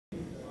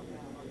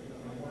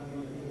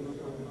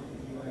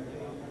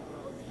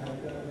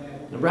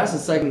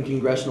Nebraska's second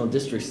Congressional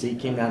District seat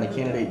came down to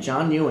candidate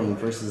John Ewing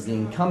versus the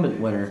incumbent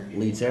winner,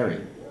 Lee Terry.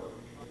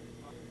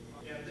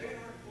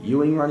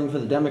 Ewing running for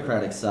the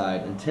Democratic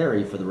side and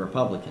Terry for the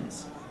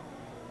Republicans.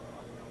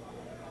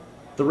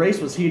 The race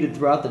was heated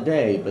throughout the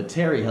day, but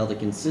Terry held a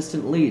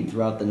consistent lead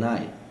throughout the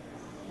night.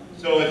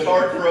 So it's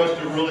hard for us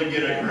to really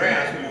get a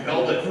grasp. We've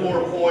held at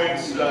 4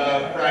 points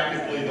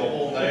practically the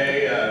whole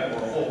day or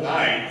whole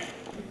night.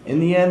 In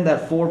the end,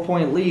 that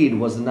 4-point lead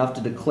was enough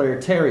to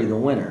declare Terry the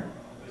winner.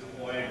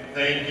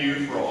 Thank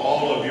you for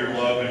all of your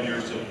love and your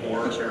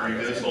support during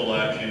this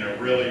election. It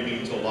really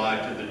means a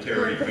lot to the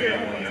Terry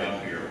family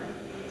up here.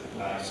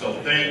 So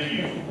thank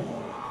you.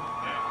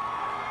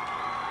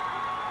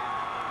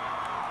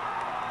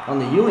 On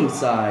the Ewing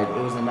side,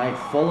 it was a night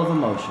full of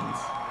emotions.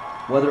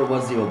 Whether it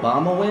was the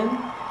Obama win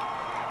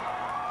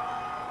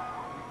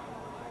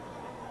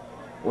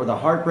or the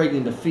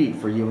heartbreaking defeat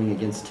for Ewing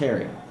against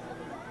Terry,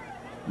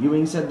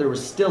 Ewing said there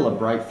was still a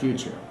bright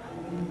future.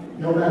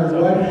 No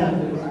matter what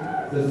happens,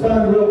 the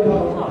sun will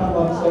come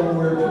up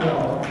somewhere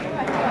tomorrow.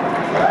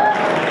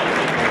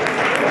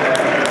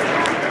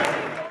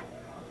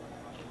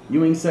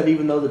 Ewing said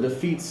even though the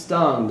defeat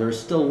stung, there is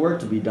still work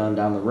to be done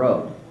down the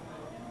road.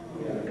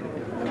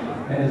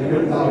 And it's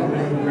good about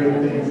doing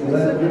great things. So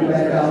let's get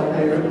back out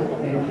there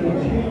and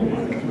continue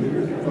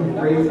to do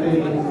great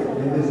things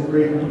in this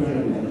great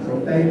community. So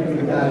thank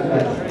you, God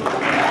bless you.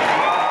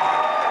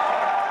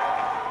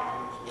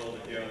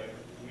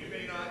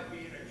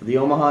 For the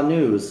Omaha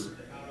News,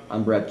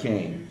 I'm Brett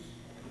Koehn.